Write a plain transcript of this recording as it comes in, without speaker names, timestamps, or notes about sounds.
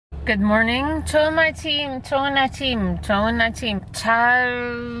Good morning. 좋은 아침, 좋은 아침, 좋은 아침.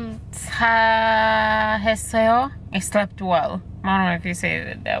 잘 했어요? I slept well. I don't know if you say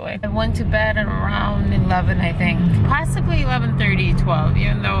it that way. I went to bed at around 11, I think. Possibly 11:30, 12,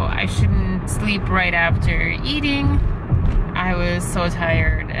 even though I shouldn't sleep right after eating. I was so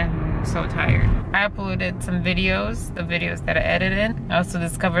tired and so tired. I uploaded some videos, the videos that I edited. I also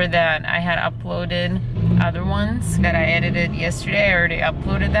discovered that I had uploaded other ones that I edited yesterday. I already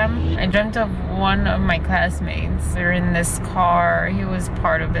uploaded them. I dreamt of one of my classmates. They're in this car. He was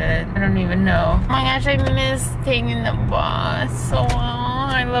part of it. I don't even know. Oh my gosh, I miss taking the bus. So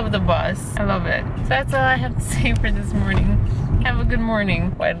I love the bus. I love it. So that's all I have to say for this morning. Have a good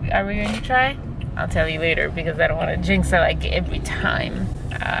morning. What are we going to try? I'll tell you later because I don't want to jinx it like every time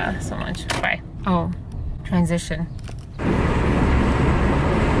so much. Bye. Oh, transition.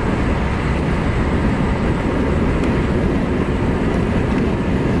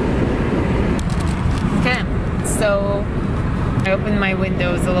 Okay, so I opened my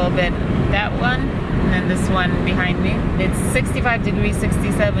windows a little bit. That one, and then this one behind me. It's 65 degrees,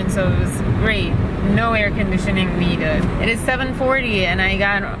 67, so it was great. No air conditioning needed. It is 7:40 and I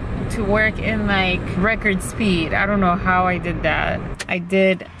got to work in like record speed. I don't know how I did that. I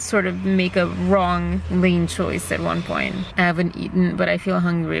did sort of make a wrong lane choice at one point. I haven't eaten, but I feel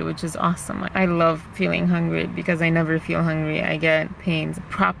hungry, which is awesome. I love feeling hungry because I never feel hungry. I get pains.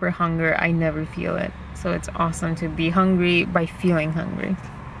 Proper hunger, I never feel it. So it's awesome to be hungry by feeling hungry.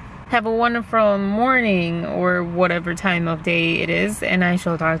 Have a wonderful morning or whatever time of day it is, and I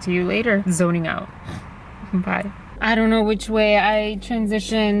shall talk to you later. Zoning out. Bye. I don't know which way I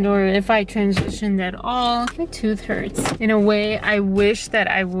transitioned or if I transitioned at all. My tooth hurts. In a way, I wish that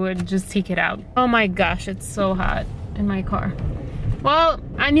I would just take it out. Oh my gosh, it's so hot in my car. Well,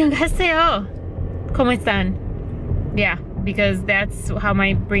 안녕하세요. ¿Cómo están? Yeah, because that's how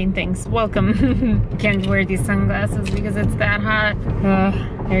my brain thinks. Welcome. Can't wear these sunglasses because it's that hot.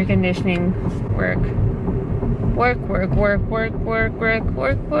 Air conditioning, work. Work.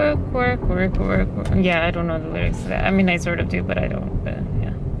 Yeah, I don't know the lyrics to that. I mean, I sort of do, but I don't. But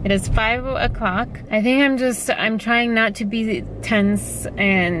yeah. It is 5 o'clock. I think I'm trying not to be tense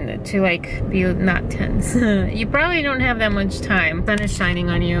and to like be not tense. You probably don't have that much time. The sun is shining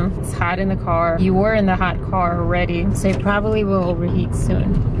on you. It's hot in the car. You were in the hot car already, so it probably will overheat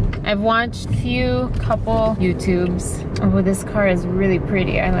soon. I've watched couple YouTubes. Oh, this car is really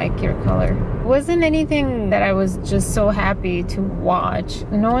pretty. I like your color. It wasn't anything that I was just so happy to watch.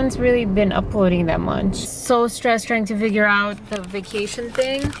 No one's really been uploading that much. So stressed trying to figure out the vacation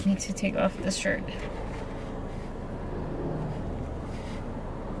thing. I need to take off this shirt.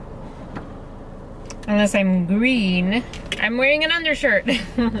 Unless I'm green. I'm wearing an undershirt.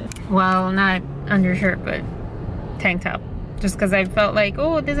 Well, not undershirt, but tank top. Just because I felt like,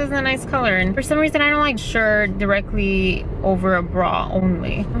 oh, this is a nice color. And for some reason, I don't like shirt directly over a bra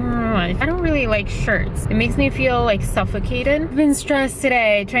only. I don't really like shirts. It makes me feel like suffocated. I've been stressed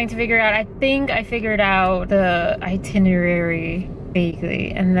today trying to figure out, I think I figured out the itinerary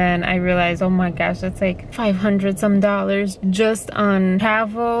vaguely, and then I realized, oh my gosh, that's like $500 some just on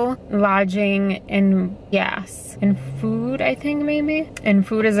travel, lodging, and gas and food, I think maybe. And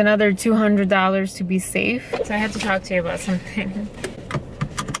food is another $200 to be safe. So I have to talk to you about something.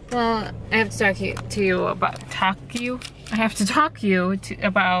 Well, I have to talk to you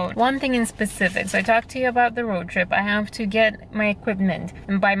about one thing in specific. So I talked to you about the road trip. I have to get my equipment.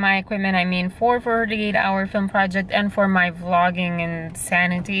 And by my equipment, I mean for 48-hour film project and for my vlogging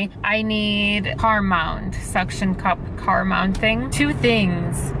insanity. I need car mount, suction cup car mount thing. 2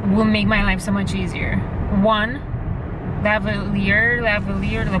 things will make my life so much easier. 1, lavalier,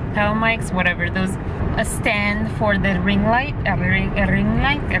 lapel mics, whatever, those, a stand for the ring light, a ring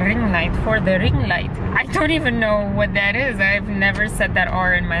light for the ring light. I don't even know what that is. I've never said that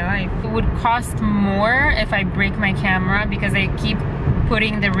R in my life. It would cost more if I break my camera because I keep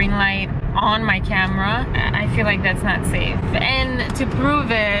putting the ring light on my camera. I feel like that's not safe. And to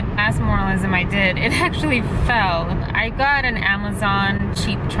prove it, last moralism I did, it actually fell. I got an Amazon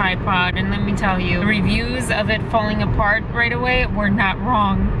cheap tripod, and let me tell you, the reviews of it falling apart right away were not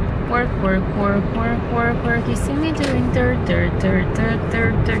wrong. Work. You see me doing dirt. I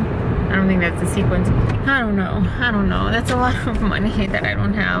don't think that's the sequence. I don't know. That's a lot of money that I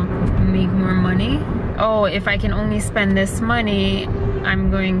don't have. Make more money. Oh, if I can only spend this money,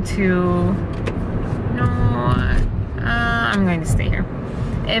 I'm going to stay here.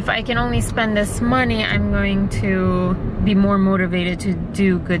 if I can only spend this money, I'm going to be more motivated to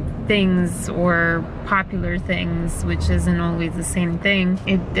do good things or popular things, which isn't always the same thing.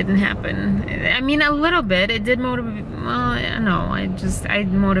 It didn't happen. I mean, a little bit. It did motivate, well, no, I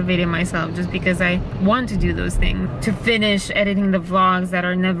motivated myself just because I want to do those things. To finish editing the vlogs that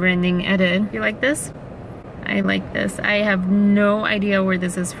are never-ending edit. You like this? I like this. I have no idea where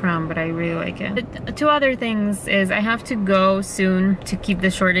this is from, but I really like it. Two other things is I have to go soon, to keep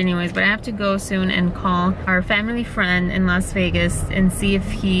this short anyways, but I have to go soon and call our family friend in Las Vegas and see if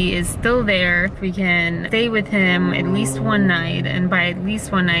he is still there. If we can stay with him at least one night, and by at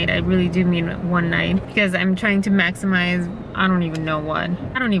least one night, I really do mean one night, because I'm trying to maximize, I don't even know what.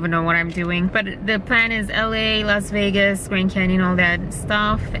 I don't even know what I'm doing, but the plan is LA, Las Vegas, Grand Canyon, all that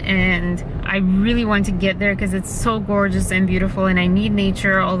stuff, and I really want to get there because it's so gorgeous and beautiful, and I need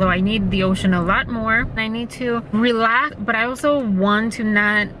nature, although I need the ocean a lot more. I need to relax, but I also want to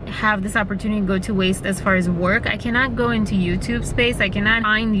not have this opportunity go to waste as far as work. I cannot go into YouTube space. I cannot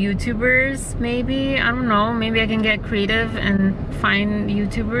find YouTubers, maybe. I don't know. Maybe I can get creative and find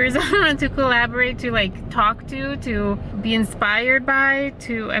YouTubers to collaborate, to like talk to be inspired by,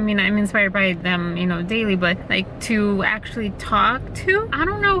 I mean, I'm inspired by them, you know, daily, but like to actually talk to. I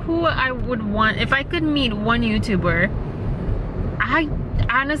don't know who I would want. If I could meet one YouTuber, I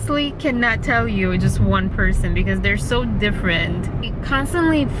honestly cannot tell you just one person because they're so different. I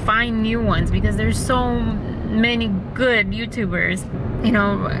constantly find new ones because there's so many good YouTubers. You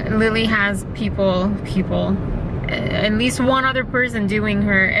know, Lily has people, at least one other person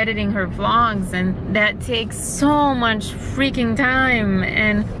editing her vlogs, and that takes so much freaking time,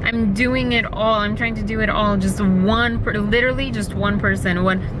 and I'm doing it all. I'm trying to do it all, just literally just one person.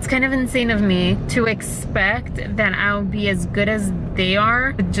 It's kind of insane of me to expect that I'll be as good as they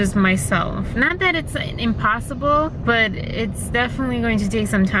are with just myself. Not that it's impossible, but it's definitely going to take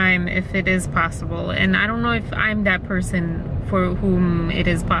some time if it is possible, and I don't know if I'm that person for whom it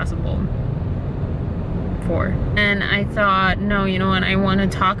is possible. And I thought, no, you know what, I want to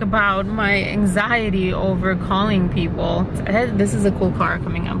talk about my anxiety over calling people. This is a cool car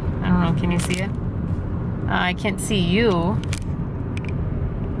coming up. I don't know, can you see it? I can't see you.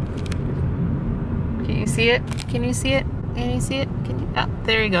 Can you see it? Can you see it? Can you see it? Oh,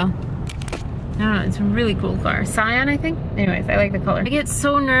 there you go. No, it's a really cool car. Cyan, I think? Anyways, I like the color. I get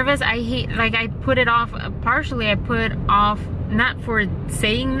so nervous. I hate, like, I put it off, partially I put it off, not for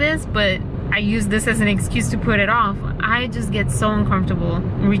saying this, but I use this as an excuse to put it off. I just get so uncomfortable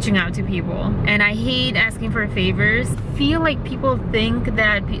reaching out to people, and I hate asking for favors. I feel like people think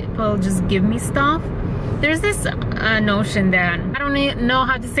that people just give me stuff. There's this notion that, I don't even know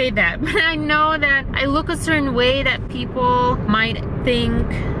how to say that, but I know that I look a certain way that people might think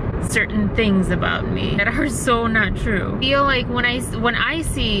certain things about me that are so not true. I feel like when I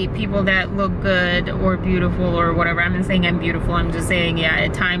see people that look good or beautiful or whatever, I'm not saying I'm beautiful, I'm just saying, yeah,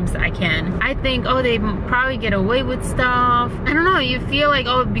 at times I can. I think, oh, they probably get away with stuff. I don't know, you feel like,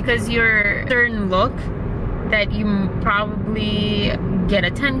 oh, because you're a certain look, that you probably get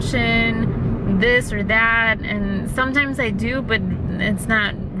attention, this or that, and sometimes I do, but it's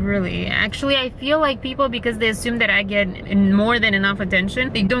not really. Actually, I feel like people, because they assume that I get more than enough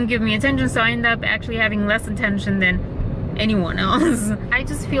attention, they don't give me attention, so I end up actually having less attention than anyone else. I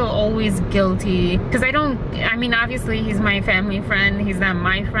just feel always guilty because I mean, obviously he's my family friend, he's not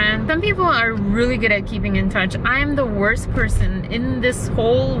my friend. Some people are really good at keeping in touch. I am the worst person in this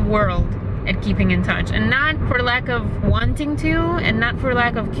whole world at keeping in touch, and not for lack of wanting to, and not for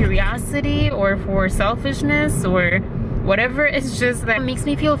lack of curiosity or for selfishness or whatever. It's just that it makes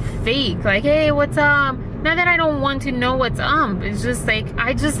me feel fake, like, hey, what's up? Not that I don't want to know what's up, it's just like,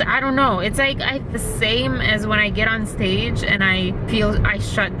 I don't know. It's like the same as when I get on stage and I feel I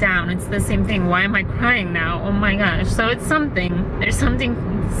shut down. It's the same thing. Why am I crying now? Oh my gosh. So it's something, there's something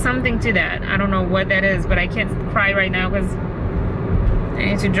to that. I don't know what that is, but I can't cry right now because I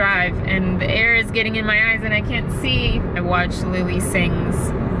need to drive and the air is getting in my eyes and I can't see. I watch Lily Sings.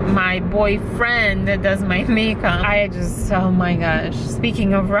 My boyfriend that does my makeup. I just, oh my gosh.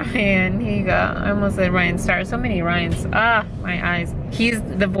 Speaking of Ryan, I almost said Ryan Star. So many Ryans. Ah, my eyes. He's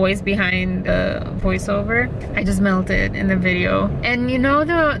the voice behind the voiceover. I just melted in the video. And you know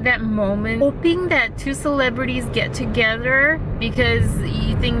that moment, hoping that two celebrities get together because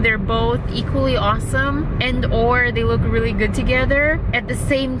you think they're both equally awesome and or they look really good together. At the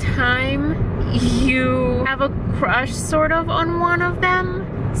same time, you have a crush sort of on one of them.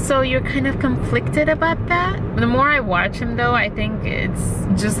 So you're kind of conflicted about that. The more I watch him though, I think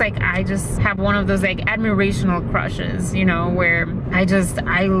it's just like I just have one of those like admirational crushes, you know, where I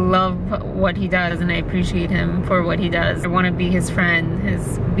love what he does and I appreciate him for what he does. I want to be his friend,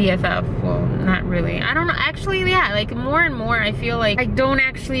 his BFF. Well, not really. I don't know. Actually, yeah, like more and more I feel like I don't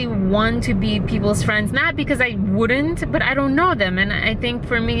actually want to be people's friends. Not because I wouldn't, but I don't know them. And I think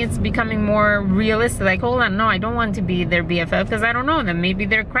for me it's becoming more realistic. Like, hold on, no, I don't want to be their BFF because I don't know them. Maybe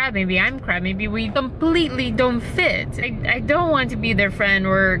they're crap, maybe I'm crap, maybe we completely don't fit. I don't want to be their friend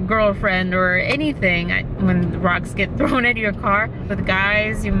or girlfriend or anything. When rocks get thrown at your car, with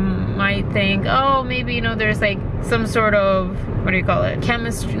guys, you might think, oh, maybe, you know, there's like some sort of, what do you call it?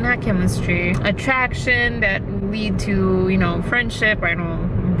 Chemistry, not chemistry, attraction that lead to, you know, friendship. I don't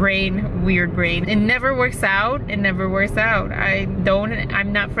know, brain, weird brain. It never works out. It never works out.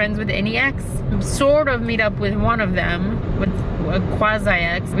 I'm not friends with any ex. Sort of meet up with one of them, with a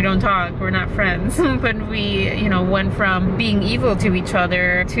quasi-ex. We don't talk, we're not friends. But we, you know, went from being evil to each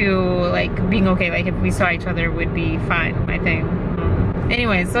other to like being okay. Like if we saw each other, we'd be fine, I think.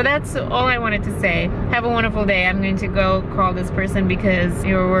 Anyway, so that's all I wanted to say. Have a wonderful day. I'm going to go call this person because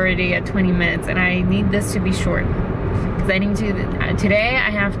you're already at 20 minutes and I need this to be short. Because I need to, today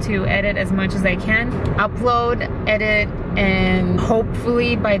I have to edit as much as I can, upload, edit, and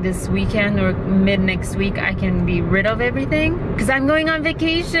hopefully by this weekend or mid next week I can be rid of everything. Because I'm going on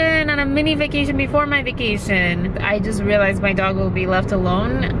vacation, on a mini vacation before my vacation. I just realized my dog will be left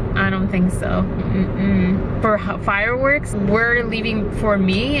alone. I don't think so. For fireworks, we're leaving for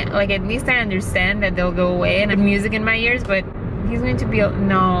me. Like, at least I understand that they'll go away and have music in my ears, but he's going to be,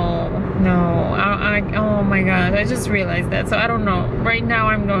 no. Oh my god, I just realized that. So I don't know. Right now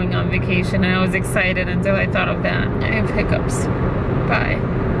I'm going on vacation and I was excited until I thought of that. I have hiccups. Bye.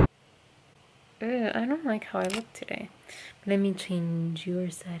 I don't like how I look today. Let me change your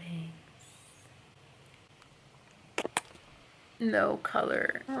settings. No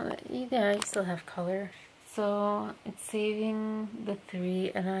color. Oh, yeah, I still have color. So it's saving the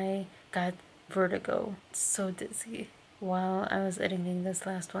 3 and I got vertigo. It's so dizzy. While I was editing this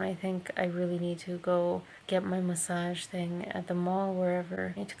last one, I think I really need to go get my massage thing at the mall,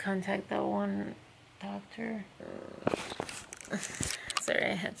 wherever. I need to contact that one doctor. Sorry,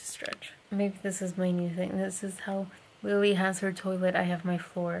 I had to stretch. Maybe this is my new thing. This is how Lily has her toilet. I have my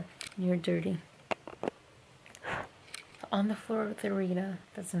floor. You're dirty. On the floor with Arena.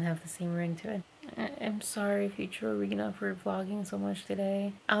 Doesn't have the same ring to it. I'm sorry, future Arena, for vlogging so much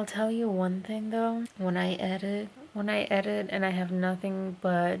today. I'll tell you one thing though. When I edit and I have nothing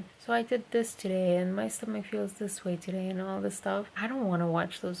but, so I did this today and my stomach feels this way today and all this stuff. I don't want to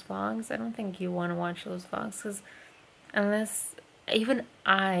watch those vlogs. I don't think you want to watch those vlogs because unless, even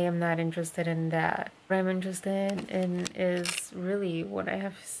I am not interested in that. What I'm interested in is really what I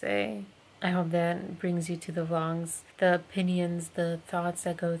have to say. I hope that brings you to the vlogs, the opinions, the thoughts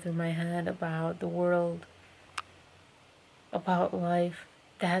that go through my head about the world, about life.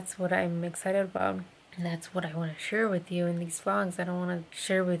 That's what I'm excited about. And that's what I want to share with you in these vlogs. I don't want to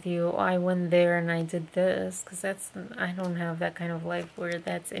share with you, oh, I went there and I did this, because I don't have that kind of life where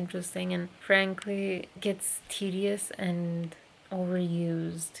that's interesting, and frankly gets tedious and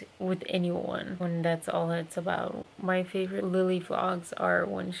overused with anyone when that's all it's about. My favorite Lily vlogs are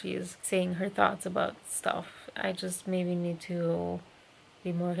when she is saying her thoughts about stuff. I just maybe need to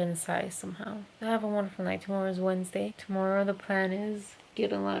be more concise somehow. So have a wonderful night. Tomorrow is Wednesday. Tomorrow the plan is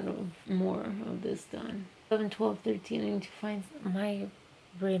get a lot of more of this done. 11, 12, 13, I need to find, my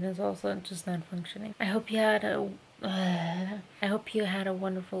brain is also just not functioning. I hope you had a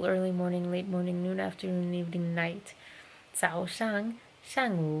wonderful early morning, late morning, noon, afternoon, evening, night. 早上,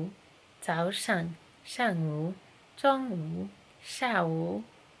上午,早上,上午,中午,下午,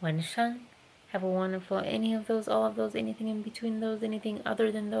晚上. Have a wonderful, any of those, all of those, anything in between those, anything other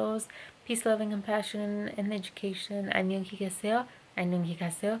than those. Peace, love, and compassion, and education. 안녕히 계세요. 안녕히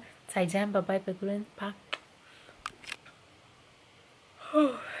가세요. 再见. Bye-bye, Begulin. Bye.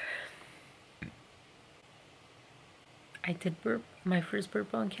 I did burp. My first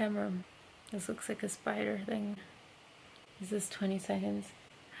burp on camera. This looks like a spider thing. Is this 20 seconds?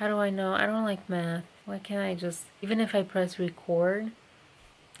 How do I know? I don't like math. Why can't I just, even if I press record,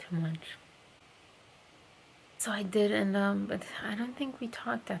 too much. So I did end up, but I don't think we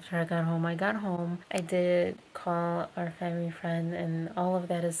talked after I got home. I got home, I did call our family friend, and all of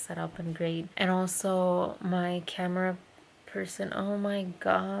that is set up and great. And also my camera person, oh my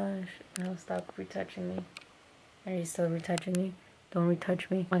gosh. No, stop retouching me. Are you still retouching me? Don't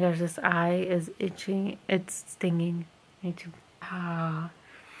retouch me. Oh my gosh, this eye is itching. It's stinging. I need to,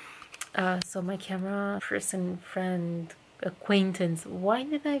 so my camera person, friend, acquaintance. Why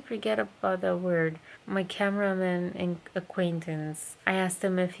did I forget about that word? My cameraman and acquaintance. I asked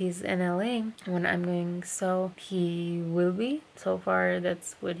him if he's in LA when I'm going, so he will be. So far,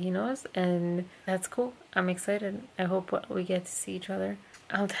 that's what he knows, and that's cool. I'm excited. I hope we get to see each other.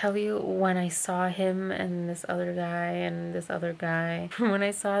 I'll tell you, when I saw him and this other guy and this other guy, when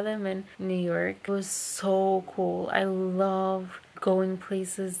I saw them in New York, it was so cool. I love going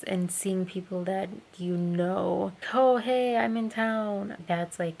places and seeing people that you know. Oh, hey, I'm in town.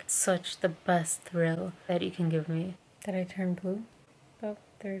 That's like such the best thrill that you can give me. Did I turn blue? Oh,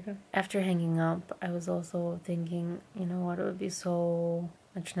 there you go. After hanging up, I was also thinking, you know what, it would be so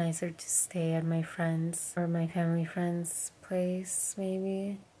much nicer to stay at my friend's or my family friend's place,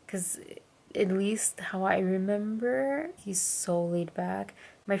 maybe. Because at least how I remember, he's so laid back.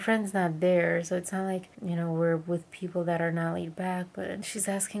 My friend's not there, so it's not like, you know, we're with people that are not laid back, but she's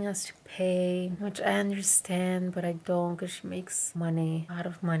asking us to pay, which I understand, but I don't because she makes money, a lot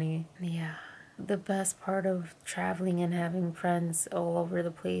of money. Yeah. The best part of traveling and having friends all over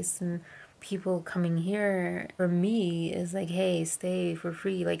the place and people coming here for me is like, hey, stay for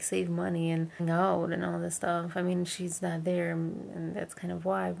free, like save money and hang out and all this stuff. I mean, she's not there and that's kind of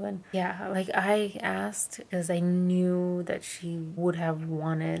why, but yeah, like I asked because I knew that she would have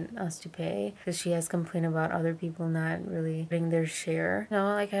wanted us to pay because she has complained about other people not really putting their share. You know,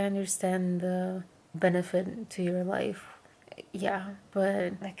 like I understand the benefit to your life. Yeah,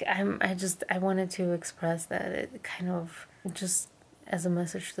 but like I wanted to express that it kind of just as a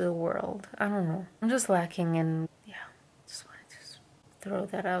message to the world. I don't know. I'm just lacking in, yeah, just wanted to just throw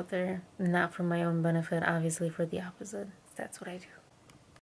that out there. Not for my own benefit, obviously for the opposite. That's what I do.